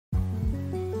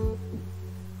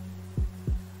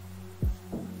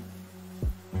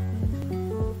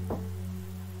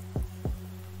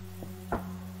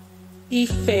He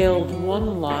failed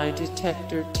one lie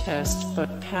detector test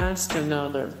but passed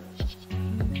another.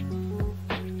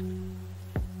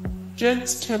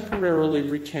 Jens temporarily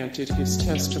recanted his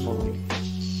testimony.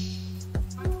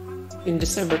 In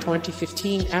December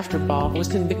 2015, after Bob was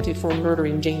convicted for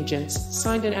murdering Jane, Jens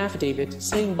signed an affidavit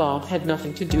saying Bob had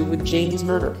nothing to do with Jane's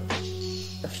murder.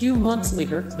 A few months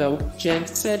later, though,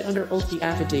 Jens said under oath the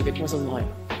affidavit was a lie.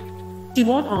 He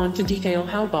went on to detail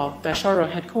how Bob Bashara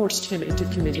had coerced him into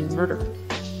committing murder.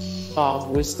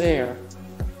 Bob was there.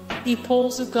 He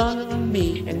pulls a gun on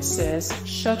me and says,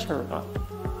 "Shut her up."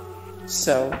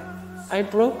 So, I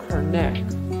broke her neck.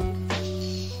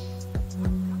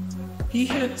 He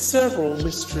had several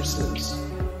mistresses.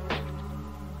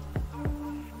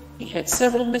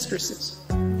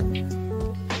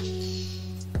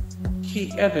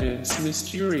 Key evidence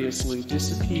mysteriously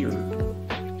disappeared.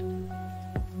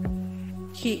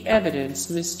 He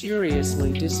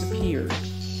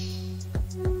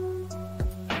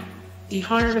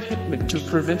hired a hitman to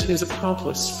prevent his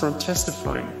accomplice from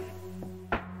testifying.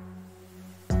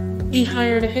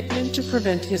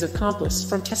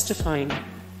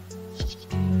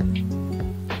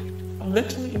 A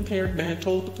mentally impaired man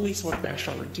told the police what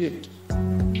Basharahad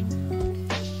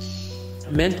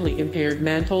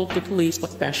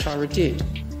did.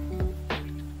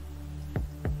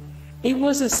 He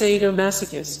was a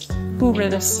sadomasochist who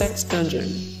ran a sex dungeon.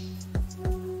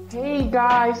 Hey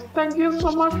guys, thank you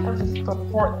so much for the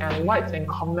support and likes and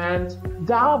comments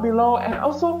down below, and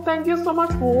also thank you so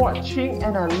much for watching,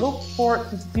 and I look forward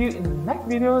to see you in the next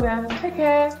video. Then take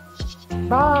care,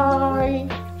 bye.